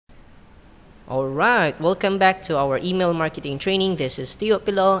Alright, welcome back to our email marketing training. This is Tiyo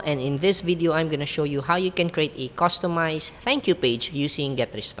Pilo, and in this video, I'm going to show you how you can create a customized thank you page using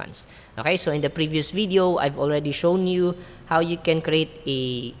GetResponse. Okay, so in the previous video, I've already shown you how you can create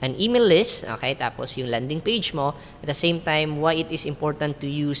an email list, okay, tapos yung landing page mo. At the same time, why it is important to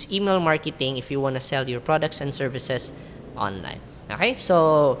use email marketing if you want to sell your products and services online. Okay,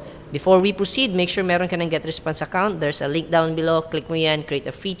 so before we proceed, make sure meron ka ng GetResponse account. There's a link down below. Click mo yan, create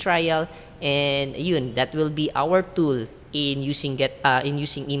a free trial. And yun, that will be our tool in using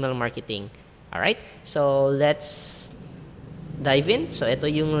email marketing. All right, so let's dive in. So ito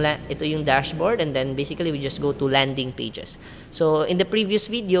yung dashboard, and then basically we just go to landing pages. So in the previous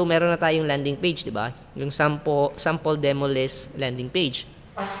video, meron na tayong landing page, di ba? Yung sample demo list landing page.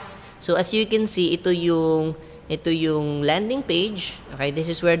 So as you can see, ito yung landing page. Okay, this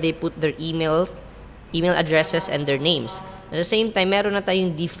is where they put their email addresses and their names. At the same time, meron na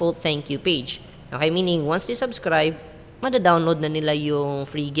tayong default thank you page. Okay, meaning once they subscribe, mada-download na nila yung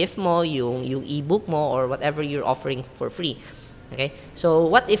free gift mo, yung ebook mo, or whatever you're offering for free. Okay?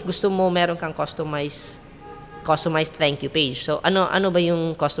 So, what if gusto mo meron kang customized thank you page? So, ano ba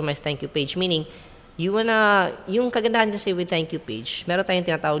yung customized thank you page? Meaning, yung kagandahan kasi with thank you page, meron tayong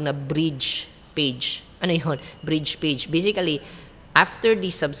tinatawag na bridge page. Ano yun? Bridge page. Basically, after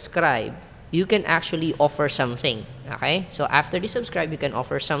they subscribe, you can actually offer something. Okay? So, after they subscribe, you can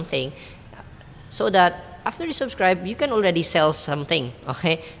offer something so that after you subscribe, you can already sell something.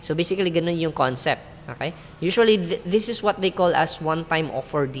 Okay? So, basically, ganun yung concept. Okay? Usually, this is what they call as one-time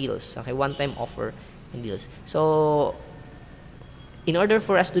offer deals. Okay? One-time offer deals. So, in order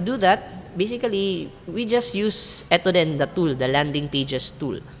for us to do that, basically, we just use ito din, the tool, the landing pages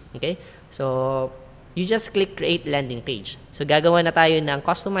tool. Okay? So, you just click create landing page. So, gagawa na tayo ng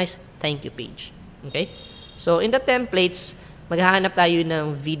customized thank you page. Okay? So, in the templates, maghahanap tayo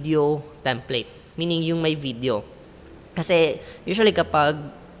ng video template. Meaning, yung may video. Kasi, usually kapag,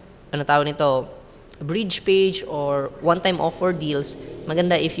 tawag nito, bridge page or one-time offer deals,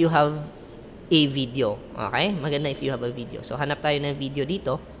 maganda if you have a video. Okay? Maganda if you have a video. So, hanap tayo ng video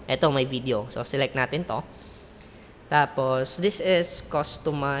dito. Ito, may video. So, select natin to. Tapos, this is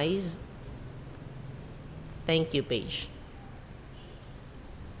customized thank you page.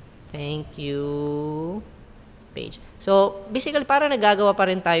 Thank you page. So, basically, para nagagawa pa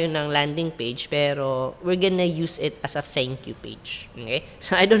rin tayo ng landing page, pero we're gonna use it as a thank you page. Okay?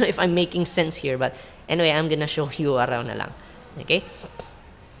 So, I don't know if I'm making sense here, but anyway, I'm gonna show you around na lang. Okay?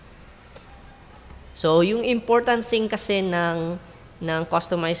 So, yung important thing kasi ng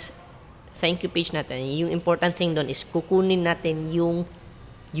customized thank you page natin, yung important thing doon is kukunin natin yung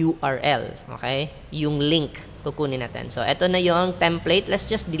URL. Okay? Yung link kukunin natin. So, ito na yung template. Let's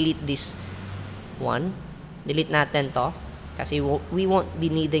just delete this one. Delete natin to kasi we won't be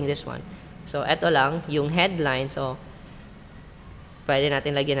needing this one. So, ito lang, yung headline. So, pwede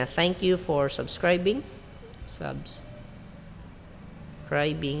natin lagyan na thank you for subscribing. Subscribing.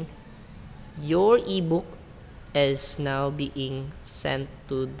 Your ebook is now being sent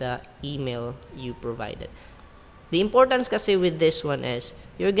to the email you provided. The importance kasi with this one is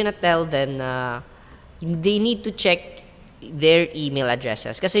you're gonna tell them na they need to check their email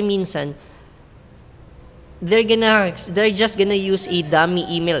addresses. Kasi minsan, they're just gonna use a dummy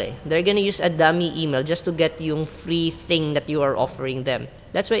email eh. They're gonna use a dummy email just to get yung free thing that you are offering them.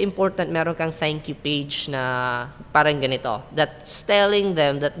 That's why important meron kang thank you page na parang ganito. That's telling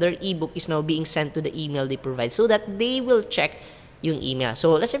them that their ebook is now being sent to the email they provide so that they will check yung email.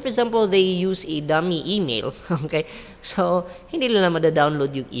 So, let's say for example, they use a dummy email. Okay? So, hindi nila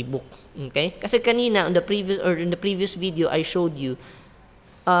mada-download yung ebook. Okay? Kasi kanina, in the previous video, I showed you,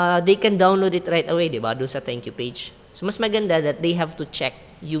 they can download it right away, di ba? Doon sa thank you page. So, mas maganda that they have to check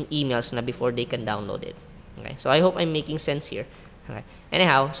yung emails na before they can download it. Okay? So, I hope I'm making sense here. Okay?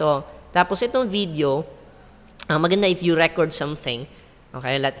 Anyhow, so, tapos itong video, maganda if you record something.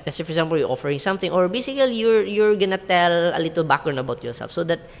 Okay, let's say for example you're offering something, or basically you're gonna tell a little background about yourself so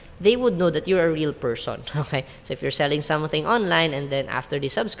that they would know that you're a real person. Okay, so if you're selling something online and then after they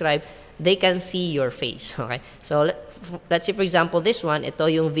subscribe, they can see your face. Okay, so let's say for example this one,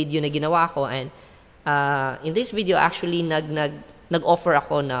 ito yung video na ginawa ko, and in this video actually nag-offer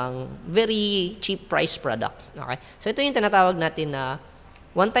ako ng very cheap price product. Okay, so ito yung tinatawag natin na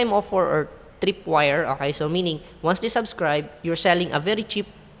one-time offer or tripwire. Okay, so meaning once they subscribe, you're selling a very cheap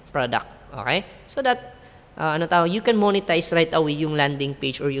product. Okay, so that you can monetize right away yung landing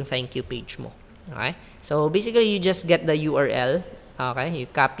page or yung thank you page mo. Okay, so basically you just get the URL. Okay, you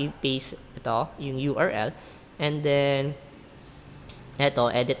copy paste ito yung URL, and then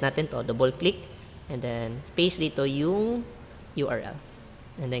eto edit natin to, double click, and then paste dito yung URL,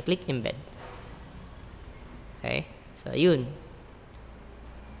 and then click embed. Okay? So, yun.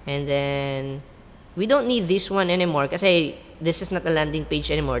 And then, we don't need this one anymore kasi this is not a landing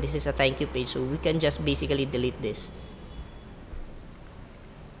page anymore. This is a thank you page. So, we can just basically delete this.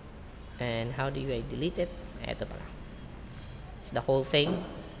 And how do I delete it? Ito pala. So, the whole thing.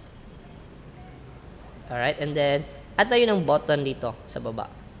 Alright, and then, add tayo ng button dito sa baba.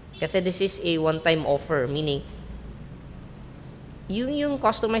 Kasi this is a one-time offer, meaning, yung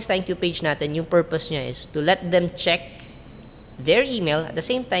customized thank you page natin, yung purpose niya is to let them check their email, at the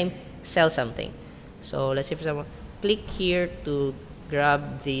same time, sell something. So, let's say for example, click here to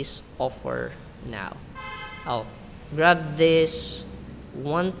grab this offer now. Oh, grab this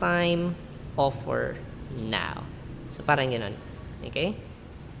one-time offer now. So, parang ganun. Okay?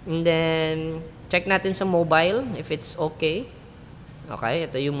 And then, check natin sa mobile if it's okay. Okay,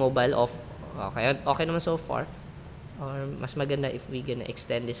 ito yung mobile off. Okay, okay naman so far. Or mas maganda if we gonna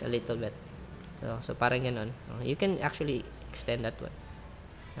extend this a little bit. So parang ganun. You can actually extend that one.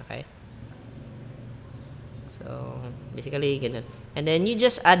 Okay? So, basically, ganun. And then, you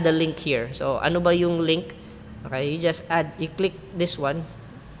just add the link here. So, ano ba yung link? Okay, you just add, you click this one.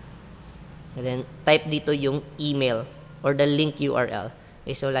 And then, type dito yung email or the link URL.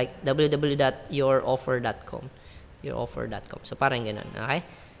 Okay, so like www.youroffer.com. Youroffer.com. So, parang ganun. Okay?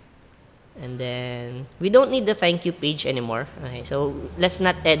 And then, we don't need the thank you page anymore. Okay, so let's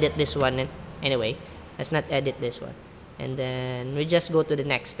not edit this one anyway. Let's not edit this one. And then, we just go to the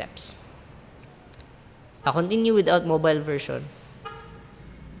next steps. Continue without mobile version.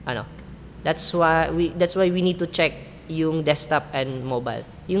 Ano? That's why we need to check yung desktop and mobile.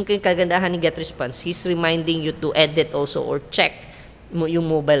 Yung kagandahan ni GetResponse, he's reminding you to edit also or check yung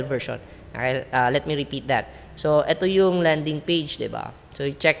mobile version. Okay, let me repeat that. So, ito yung landing page, diba? So,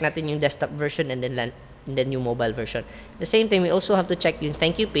 check natin yung desktop version and then yung mobile version. At the same time, we also have to check yung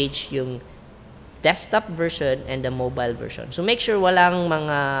thank you page, yung desktop version and the mobile version. So, make sure walang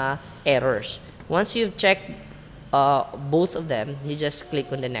mga errors. Once you've checked both of them, you just click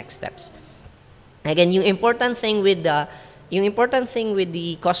on the next steps. Again, yung important thing with the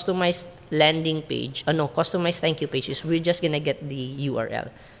customized landing page, customized thank you page is we're just gonna get the URL.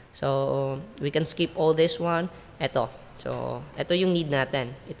 So, we can skip all this one. Ito. So, ito yung need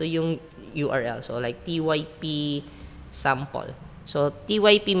natin. Ito yung URL. So, like TYP sample. So,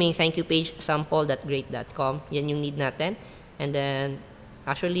 TYP may thank you page sample.great.com. Yan yung need natin. And then,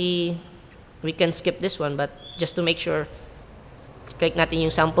 actually, we can skip this one, but just to make sure, click natin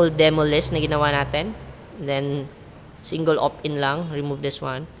yung sample demo list na ginawa natin. And then, single opt-in lang. Remove this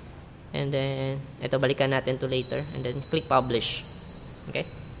one. And then, ito, balikan natin to later. And then, click publish. Okay?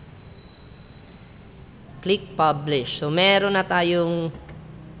 Click publish. So, meron na tayong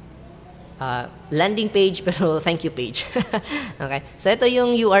landing page pero thank you page. Okay? So, ito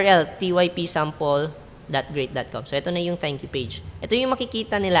yung URL, typsample.great.com. So, ito na yung thank you page. Ito yung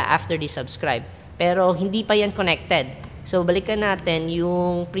makikita nila after they subscribe. Pero, hindi pa yan connected. So, balikan natin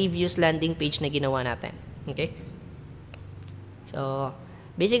yung previous landing page na ginawa natin. Okay? So,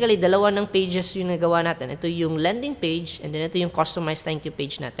 basically, dalawa ng pages yung nagawa natin. Ito yung landing page and then ito yung customized thank you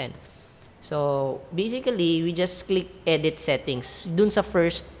page natin. So, basically, we just click edit settings. Dun sa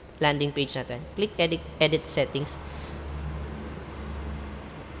first landing page natin. Click edit settings.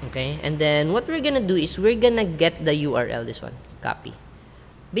 Okay? And then, what we're gonna do is, we're gonna get the URL, this one. Copy.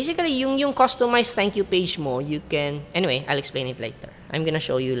 Basically, yung customized thank you page mo, you can, anyway, I'll explain it later. I'm gonna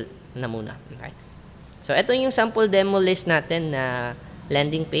show you na muna. Okay? So, ito yung sample demo list natin na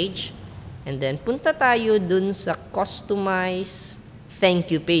landing page. And then, punta tayo dun sa customize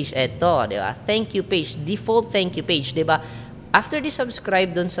thank you page. Ito, di ba? Thank you page. Default thank you page, di ba? After they subscribe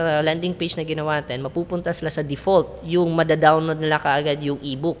dun sa landing page na ginawa natin, mapupunta sila sa default. Yung madadownload nila kaagad yung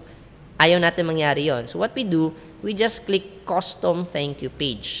ebook. Ayaw natin mangyari yon. So, what we do, we just click custom thank you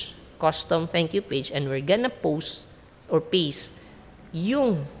page. Custom thank you page. And we're gonna post or paste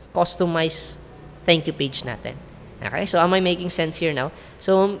yung customized thank you page natin. Okay? So, am I making sense here now?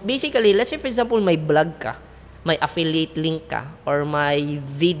 So, basically, let's say for example, may blog ka, may affiliate link ka, or may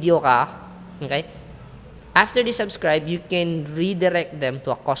video ka, okay? After they subscribe, you can redirect them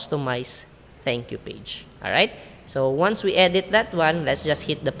to a customized thank you page. Alright? So, once we edit that one, let's just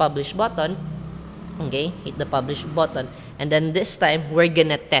hit the publish button. Okay? Hit the publish button. And then this time, we're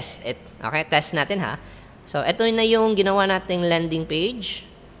gonna test it. Okay? Test natin ha. So, ito na yung ginawa nating landing page.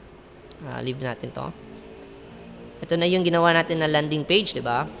 Leave natin to. Ito na yung ginawa natin na landing page, di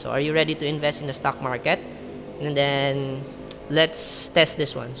ba? So, are you ready to invest in the stock market? And then, let's test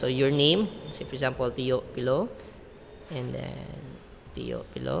this one. So, your name, say for example, Tiyo, Pilo. And then, Tiyo,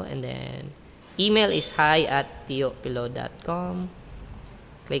 Pilo. And then, email is hi@tiyopilo.com.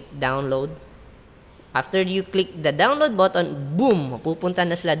 Click download. After you click the download button, boom, pupunta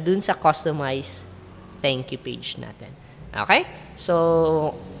na sila dun sa customize thank you page natin. Okay?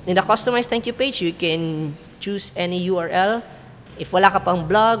 So, in the customized thank you page, you can choose any URL. If wala ka pang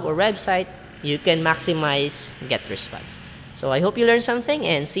blog or website, you can maximize GetResponse. So, I hope you learned something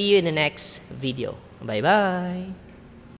and see you in the next video. Bye-bye!